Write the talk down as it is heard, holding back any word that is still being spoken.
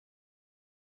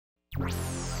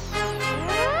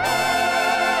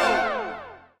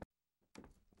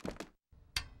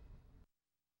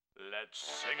Let's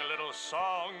sing a little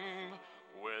song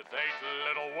with 8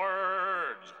 little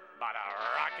words about a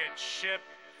rocket ship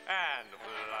and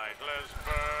flightless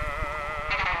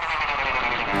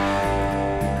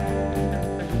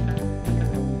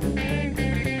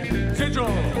birds.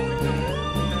 Sigil!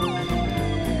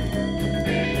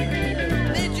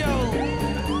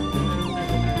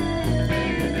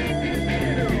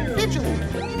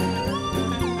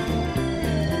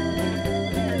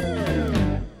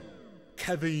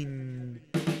 Kevin.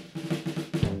 3,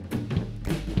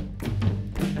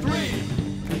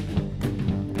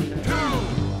 2,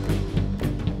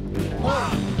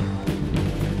 1.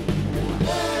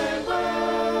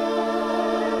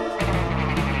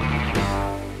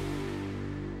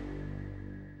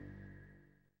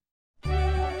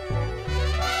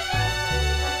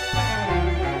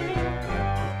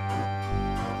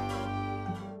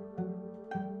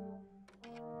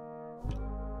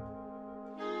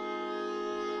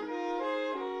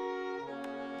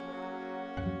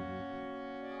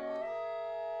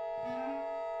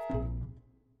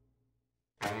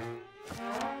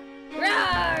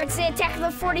 It's the attack of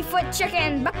the 40-foot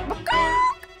chicken.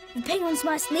 The penguins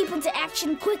must leap into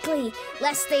action quickly,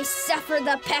 lest they suffer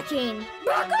the pecking.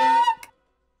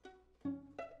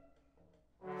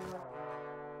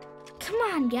 Come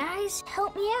on, guys,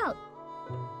 help me out.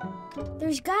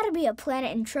 There's gotta be a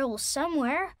planet in trouble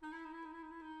somewhere.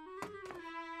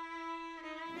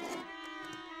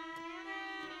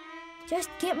 Just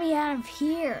get me out of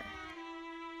here.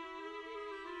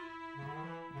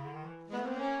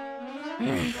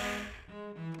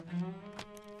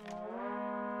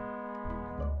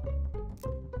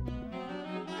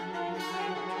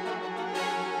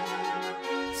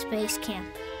 Space camp.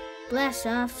 Blast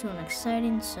off to an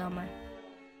exciting summer.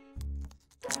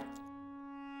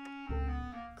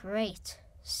 Great.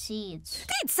 Seeds.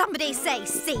 Did somebody say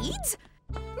seeds?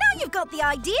 Now you've got the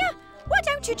idea. Why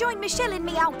don't you join Michelle and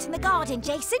me out in the garden,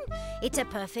 Jason? It's a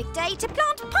perfect day to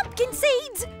plant pumpkin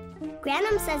seeds.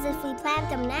 Grandma says if we plant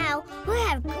them now, we'll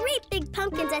have great big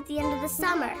pumpkins at the end of the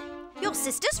summer. Your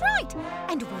sister's right.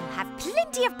 And we'll have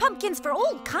plenty of pumpkins for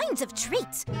all kinds of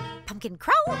treats. Pumpkin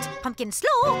kraut, pumpkin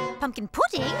slaw, pumpkin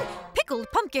pudding,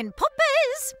 pickled pumpkin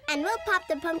poppers. And we'll pop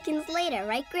the pumpkins later,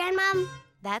 right, Grandmom?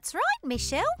 That's right,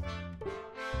 Michelle.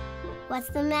 What's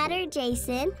the matter,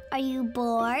 Jason? Are you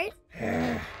bored?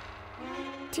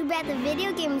 Too bad the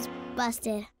video game's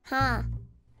busted, huh?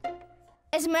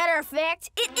 As a matter of fact,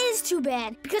 it is too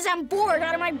bad, because I'm bored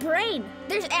out of my brain.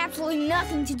 There's absolutely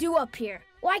nothing to do up here.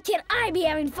 Why can't I be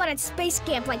having fun at space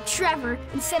camp like Trevor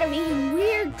instead of eating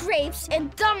weird grapes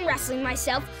and thumb wrestling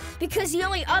myself because the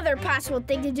only other possible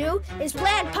thing to do is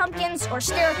plant pumpkins or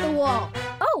stare at the wall?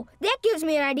 Oh, that gives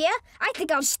me an idea. I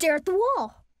think I'll stare at the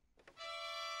wall.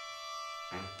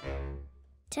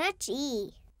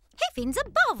 Touchy. Heavens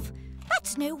above!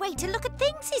 That's no way to look at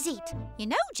things, is it? You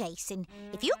know, Jason,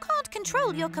 if you can't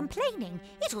control your complaining,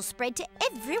 it'll spread to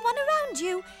everyone around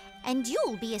you, and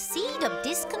you'll be a seed of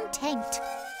discontent.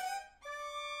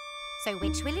 So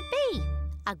which will it be?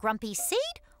 A grumpy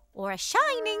seed or a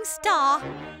shining star?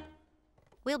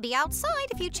 We'll be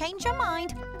outside if you change your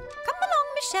mind. Come along,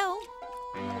 Michelle.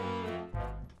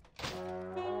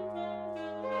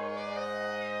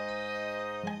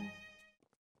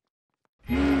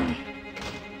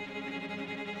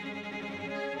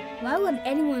 Why would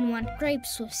anyone want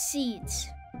grapes with seeds?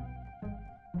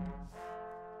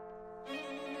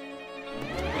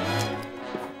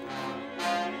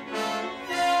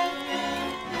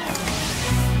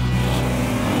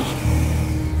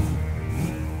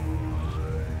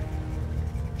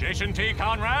 Jason T.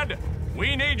 Conrad,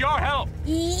 we need your help.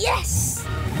 Yes!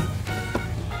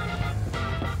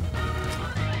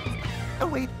 Oh,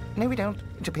 wait. No, we don't.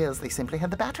 It appears they simply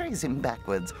had the batteries in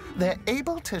backwards. They're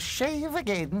able to shave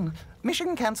again.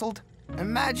 Mission cancelled.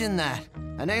 Imagine that.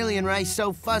 An alien race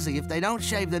so fuzzy, if they don't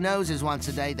shave their noses once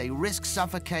a day, they risk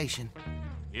suffocation.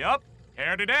 Yup.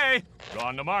 Hair today,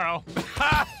 gone tomorrow.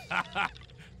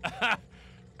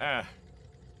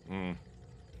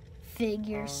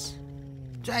 Figures.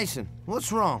 Jason,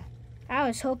 what's wrong? I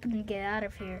was hoping to get out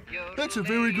of here. That's a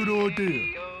very good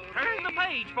idea. Turn the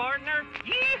page, partner.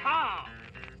 Yeehaw!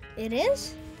 It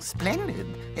is? Splendid.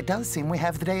 It does seem we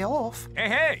have the day off.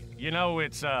 Hey, you know,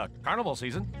 it's carnival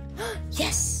season.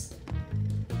 Yes!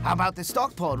 How about the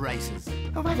stockport races?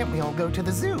 Oh, why don't we all go to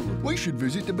the zoo? We should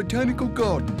visit the botanical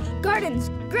gardens. Gardens,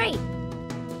 great!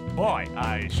 Boy,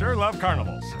 I sure love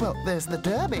carnivals. Well, there's the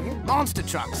Derby. Monster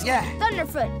trucks, yeah.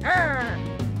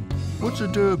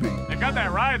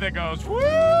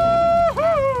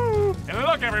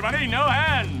 everybody, no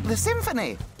hands. The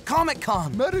symphony.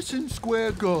 Comic-Con. Madison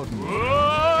Square Garden. Whoa,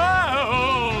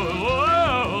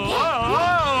 whoa,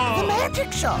 whoa, The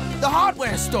magic shop. The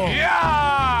hardware store.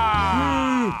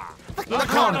 Yeah! The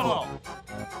carnival.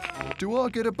 Do I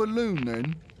get a balloon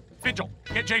then? Vigil,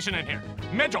 get Jason in here.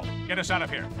 Mitchell, get us out of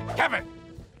here. Kevin!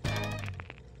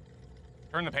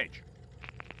 Turn the page.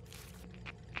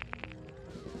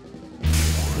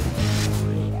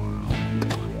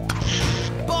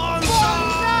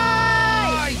 Bonsai!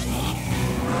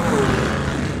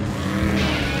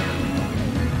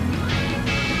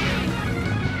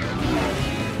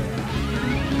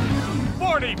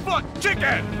 40-foot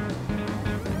chicken!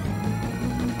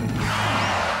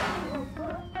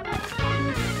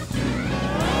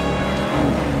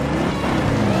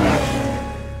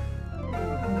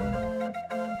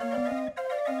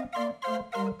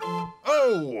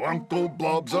 Oh, Uncle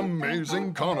Blobb's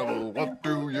amazing carnival, what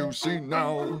do you see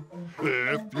now?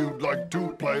 If you'd like to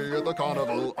play at the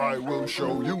carnival, I will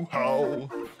show you how.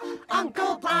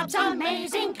 Uncle Blobb's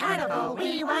amazing carnival,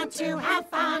 we want to have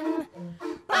fun.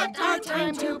 But our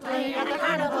time to play at the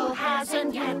carnival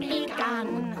hasn't yet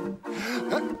begun.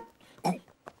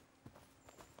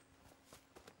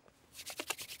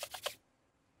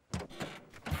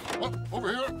 Over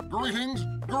here.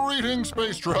 Greetings,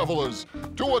 space travelers.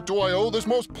 To what do I owe this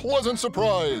most pleasant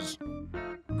surprise?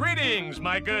 Greetings,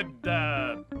 my good,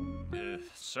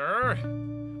 sir.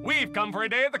 We've come for a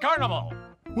day at the carnival.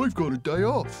 We've got a day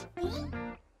off.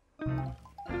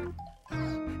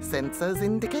 Sensors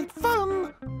indicate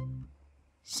fun.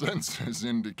 Sensors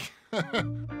indicate...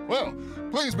 Well,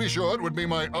 please be sure it would be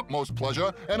my utmost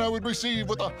pleasure, and I would receive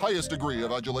with the highest degree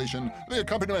of adulation the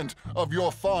accompaniment of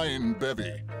your fine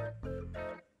bevy.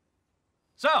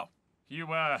 So, you,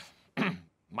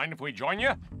 mind if we join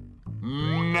you?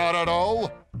 Not at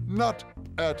all. Not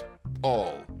at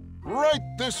all. Right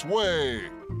this way.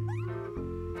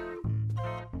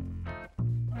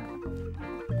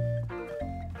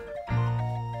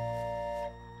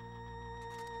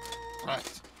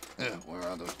 Right. Where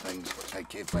are those things? Hey,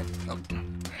 kid, wait.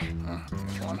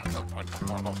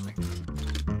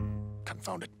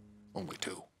 Confound it. Only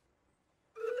two.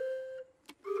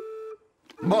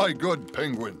 My good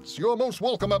penguins, you're most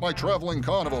welcome at my traveling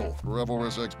carnival,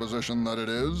 revelrous exposition that it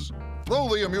is. Though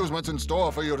the amusements in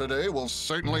store for you today will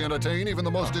certainly entertain even the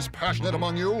most dispassionate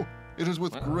among you, it is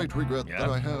with great regret that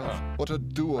I have but a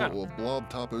duo of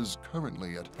blob toppers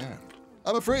currently at hand.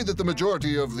 I'm afraid that the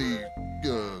majority of the,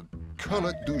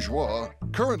 Colette du Joie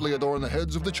currently adorn the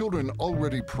heads of the children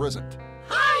already present.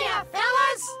 Hiya,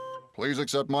 fellas! Please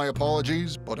accept my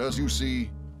apologies, but as you see,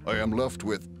 I am left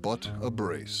with but a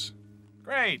brace.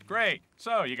 Great, great.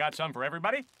 So, you got some for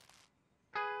everybody?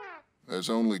 There's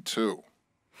only two.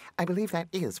 I believe that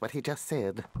is what he just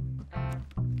said.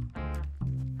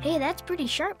 Hey, that's pretty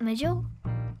sharp, Mitchell.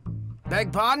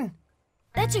 Beg pardon?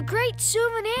 That's a great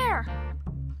souvenir.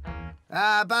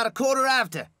 About a quarter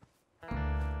after.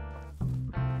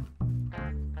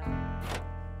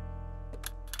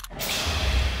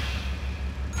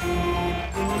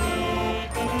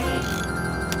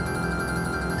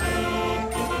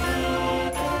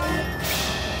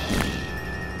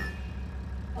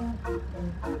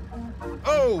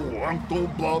 Oh, Uncle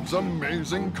Blobb's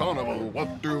amazing carnival,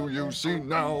 what do you see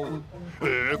now?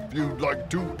 If you'd like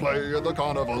to play at the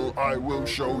carnival, I will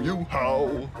show you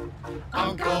how.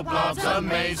 Uncle Blobb's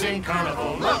amazing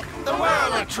carnival, look, the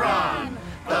Whirlatron!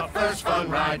 The first fun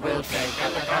ride we'll take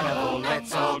at the carnival,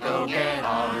 let's all go get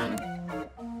on.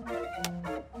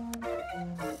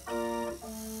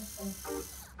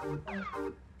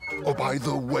 Oh, by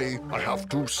the way, I have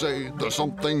to say, there's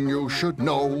something you should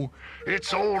know.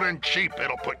 It's old and cheap,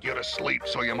 it'll put you to sleep,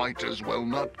 so you might as well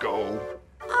not go.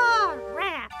 Oh,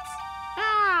 rats!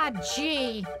 Ah,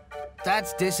 gee.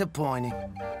 That's disappointing.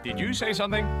 Did you say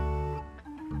something?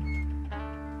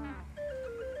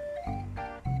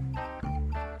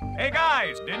 Hey,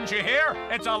 guys, didn't you hear?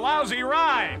 It's a lousy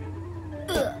ride.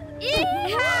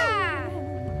 Yeehaw!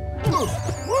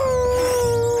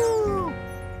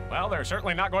 Well, they're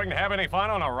certainly not going to have any fun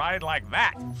on a ride like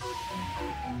that.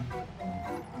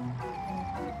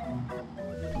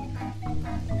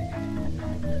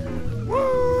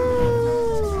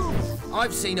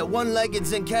 I've seen a one-legged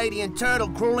Zincadian turtle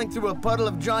crawling through a puddle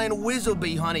of giant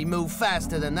Whizzlebee honey move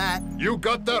faster than that. You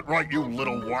got that right, you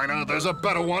little whiner. There's a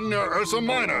better one near Ursa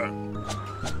Minor.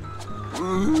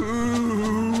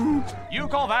 You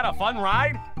call that a fun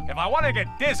ride? If I want to get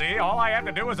dizzy, all I have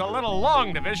to do is a little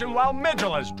long division while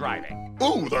Mitchell is driving.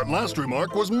 Ooh, that last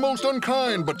remark was most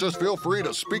unkind, but just feel free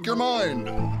to speak your mind.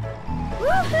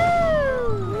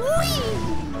 Woohoo! Whee!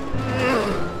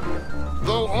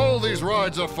 Though all the these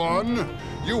rides are fun.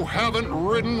 You haven't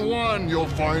ridden one. You'll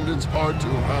find it's hard to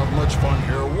have much fun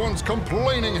here once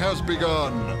complaining has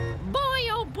begun. Boy,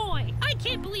 oh boy, I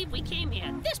can't believe we came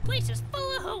here. This place is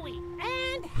full of hooey.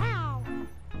 And how?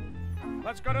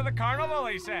 Let's go to the carnival,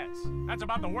 he says. That's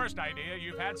about the worst idea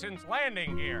you've had since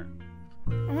landing here.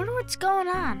 I wonder what's going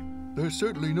on. They're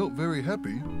certainly not very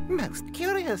happy. Most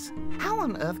curious. How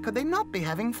on earth could they not be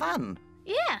having fun?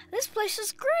 Yeah, this place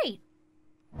is great.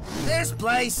 This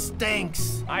place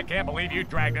stinks. I can't believe you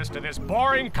dragged us to this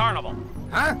boring carnival.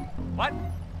 Huh? What?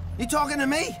 You talking to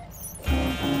me?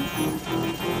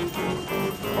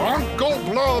 Uncle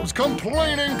Blobb's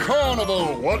Complaining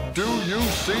Carnival. What do you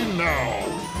see now?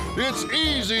 It's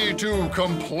easy to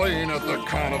complain at the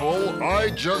carnival. I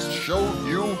just showed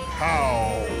you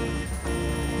how.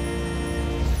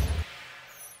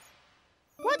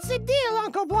 What's the deal,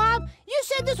 Uncle Blobb? You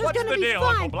said this was going to be fun.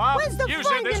 What's the deal, Uncle Blobb? When's the You fun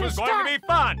said this gonna was start? going to be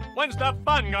fun. When's the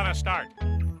fun gonna start?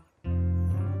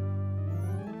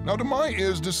 Now, do my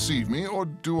ears deceive me, or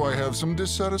do I have some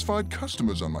dissatisfied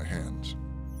customers on my hands?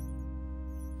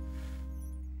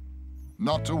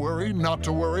 Not to worry, not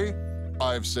to worry.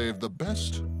 I've saved the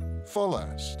best for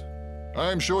last.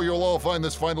 I'm sure you'll all find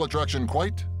this final attraction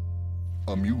quite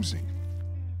amusing.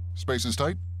 Space is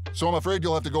tight, so I'm afraid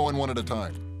you'll have to go in one at a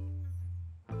time.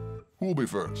 Who'll be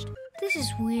first? This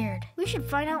is weird. We should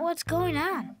find out what's going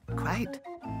on. Quite.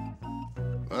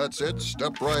 That's it.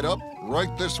 Step right up,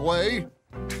 right this way.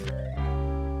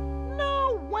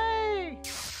 No way!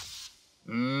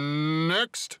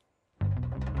 Next.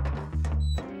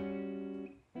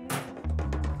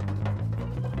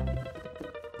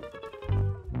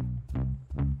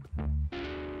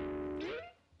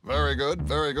 Very good,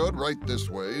 very good. Right this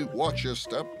way. Watch your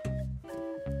step.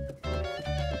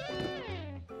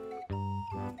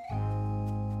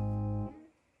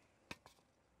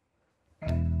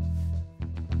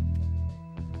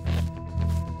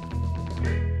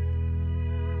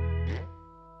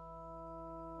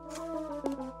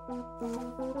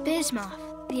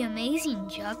 Bismuth, the amazing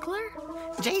juggler?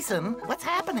 Jason, what's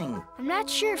happening? I'm not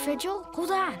sure, Vigil.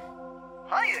 Hold on.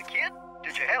 Hiya, kid.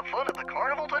 Did you have fun at the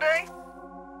carnival today?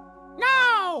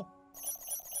 No!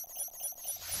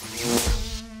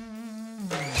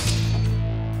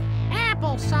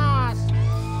 Applesauce!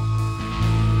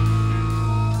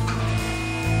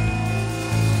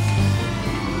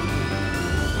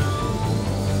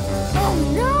 Oh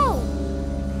no!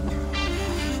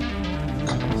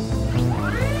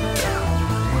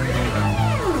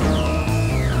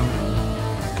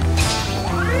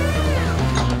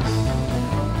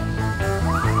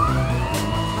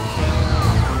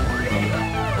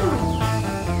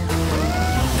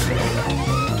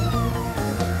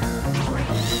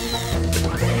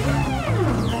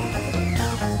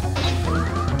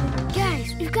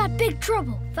 Guys, we've got big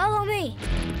trouble. Follow me.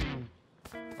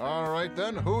 All right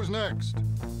then, who's next?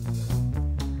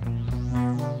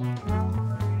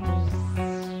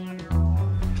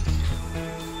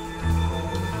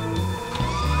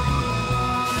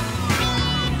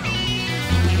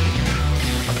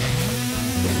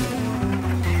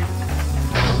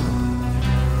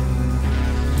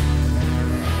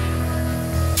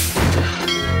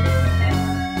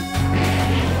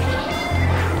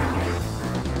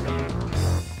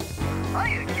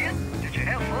 Hiya, kid. Did you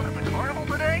have fun at the carnival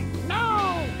today?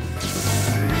 No!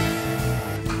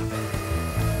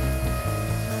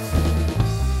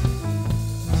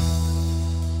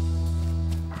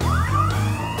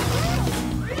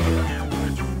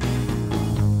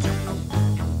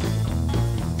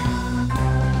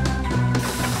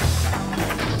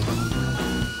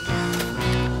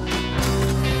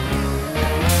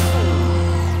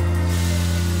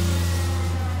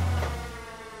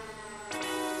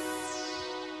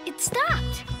 It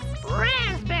stopped.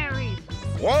 Raspberries!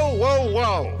 Whoa, whoa,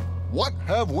 whoa! What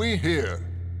have we here?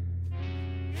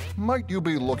 Might you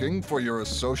be looking for your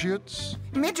associates?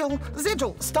 Midgel,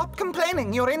 Zigel, stop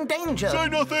complaining. You're in danger. Say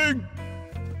nothing!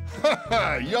 Ha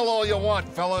ha! Yell all you want,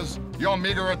 fellas. Your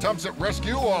meager attempts at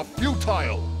rescue are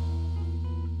futile.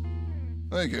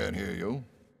 They can't hear you.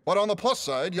 But on the plus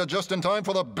side, you're just in time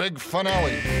for the big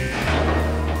finale.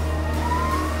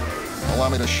 Allow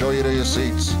me to show you to your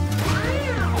seats.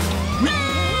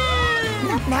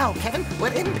 Not now, Kevin.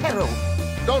 We're in peril.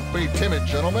 Don't be timid,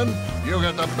 gentlemen. You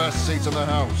get the best seats in the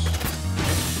house.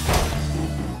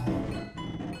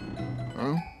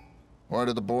 Huh? Where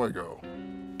did the boy go?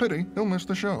 Pity, he'll miss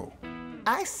the show.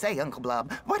 I say, Uncle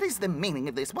Blobb, what is the meaning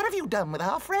of this? What have you done with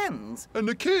our friends? And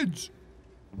the kids.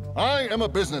 I am a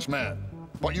businessman.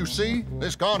 But you see,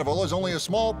 this carnival is only a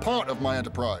small part of my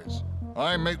enterprise.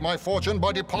 I make my fortune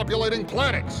by depopulating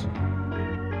planets.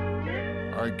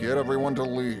 I get everyone to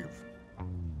leave.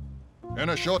 In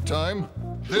a short time,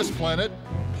 this planet,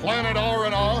 Planet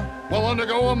R&R, will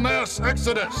undergo a mass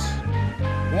exodus.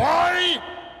 Why?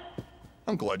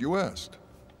 I'm glad you asked.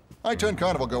 I turn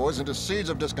carnival goers into seeds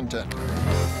of discontent.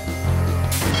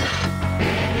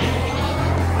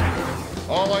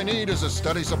 All I need is a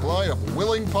steady supply of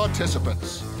willing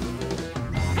participants.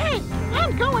 Hey,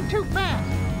 I'm going too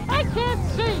fast. I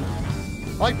can't see.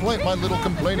 I plant my little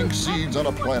complaining seeds on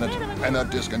a planet, and that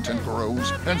discontent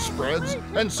grows and spreads,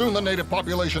 and soon the native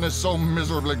population is so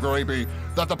miserably grapey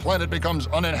that the planet becomes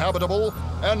uninhabitable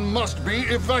and must be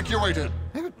evacuated.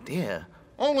 Oh, dear.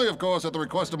 Only, of course, at the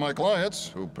request of my clients,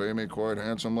 who pay me quite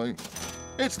handsomely.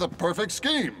 It's the perfect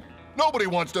scheme. Nobody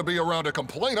wants to be around a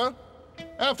complainer.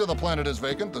 After the planet is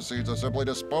vacant, the seeds are simply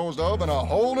disposed of, and a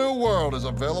whole new world is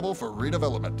available for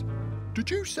redevelopment. Did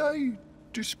you say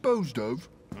disposed of?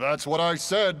 That's what I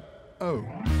said. Oh.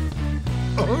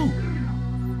 Oh!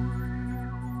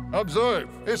 Observe,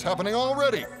 it's happening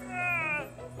already.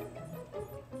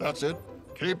 That's it.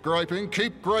 Keep griping,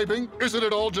 keep griping. Isn't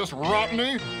it all just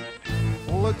rotteny?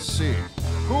 Let's see.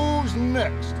 Who's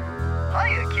next?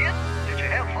 Hiya, kid. Did you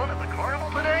have fun at the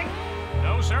carnival today?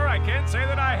 No, sir, I can't say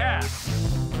that I have.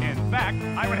 In fact,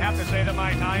 I would have to say that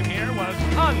my time here was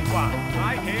unfun.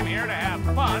 I came here to have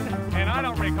fun, and I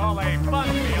don't recall a fun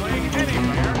feeling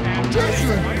anywhere and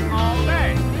anywhere all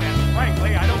day. And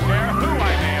frankly, I don't care who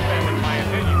I may offend in my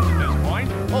opinions at this point.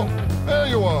 Oh, there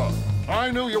you are. I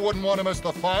knew you wouldn't want to miss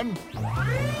the fun.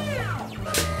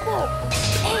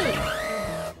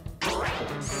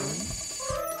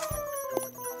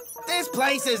 This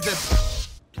place is the...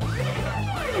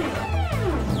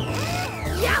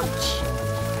 Ouch!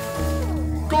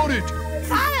 Got it!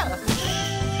 Fire!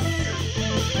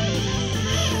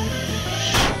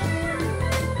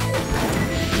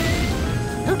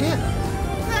 Oh, dear.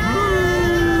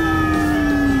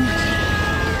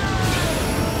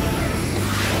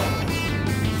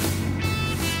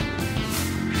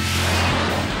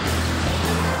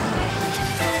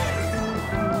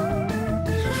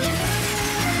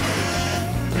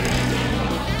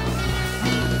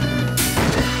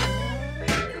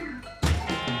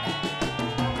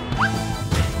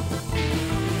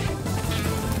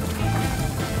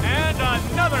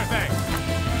 Another thing.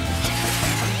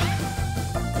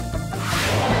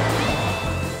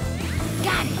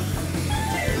 Got it.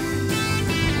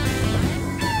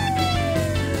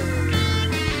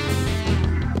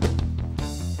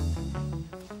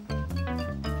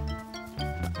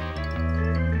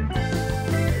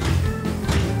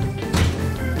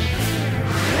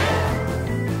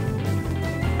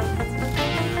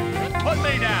 Put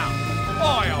me down.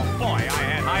 Boy, oh boy, I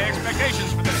had high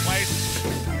expectations for this place.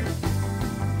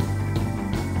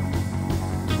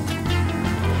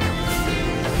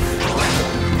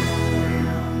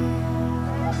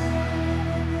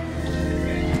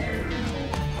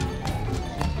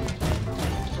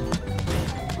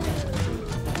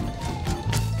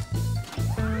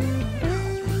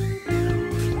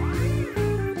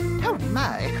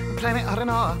 Planet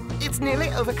R&R. It's nearly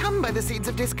overcome by the seeds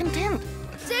of discontent.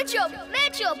 Mitchell,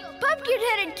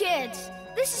 pumpkin-headed kids.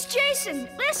 This is Jason.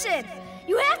 Listen,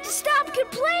 you have to stop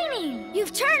complaining.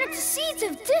 You've turned into seeds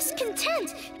of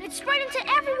discontent, and it's spreading to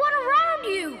everyone around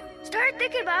you. Start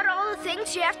thinking about all the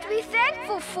things you have to be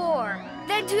thankful for.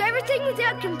 Then do everything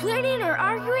without complaining or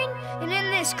arguing, and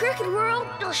in this crooked world,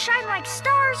 you'll shine like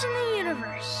stars in the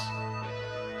universe.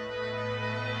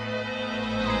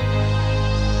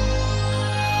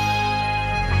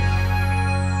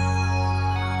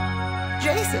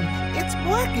 Jason, it's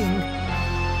working.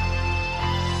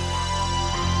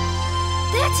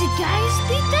 That's it, guys.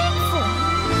 Be thankful.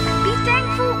 Be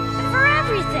thankful for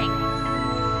everything.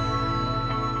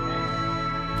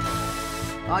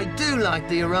 I do like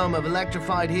the aroma of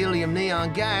electrified helium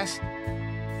neon gas.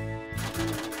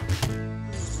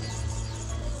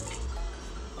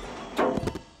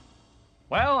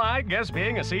 Well, I guess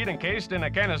being a seed encased in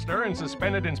a canister and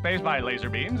suspended in space by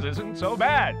laser beams isn't so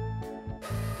bad.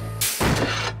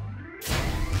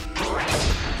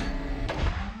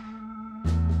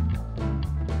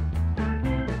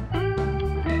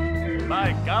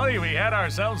 By golly, we had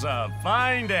ourselves a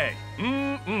fine day.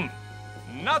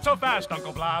 Not so fast,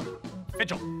 Uncle Blobb.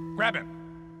 Mitchell, grab him.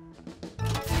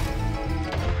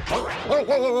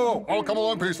 Whoa. I'll come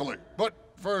along peacefully. But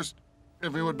first,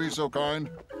 if you would be so kind,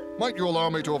 might you allow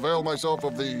me to avail myself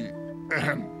of the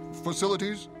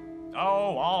facilities?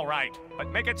 Oh, all right. But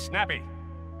make it snappy.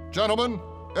 Gentlemen,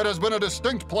 it has been a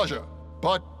distinct pleasure,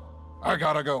 but I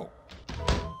gotta go.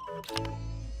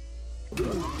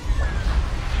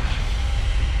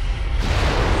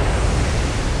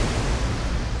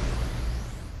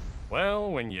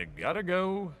 Well, when you gotta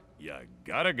go, you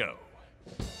gotta go.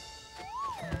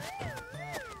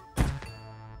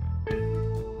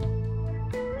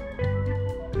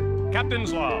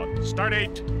 Captain's log,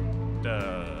 stardate,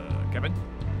 Kevin?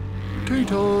 Tea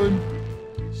time.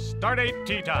 Stardate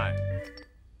tea time.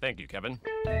 Thank you, Kevin.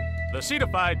 The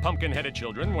seedified pumpkin-headed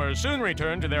children were soon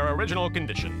returned to their original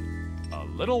condition. A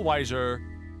little wiser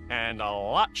and a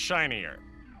lot shinier.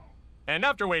 And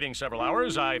after waiting several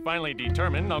hours, I finally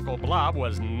determined Uncle Blobb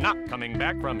was not coming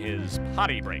back from his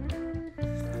potty break.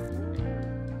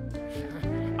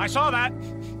 I saw that.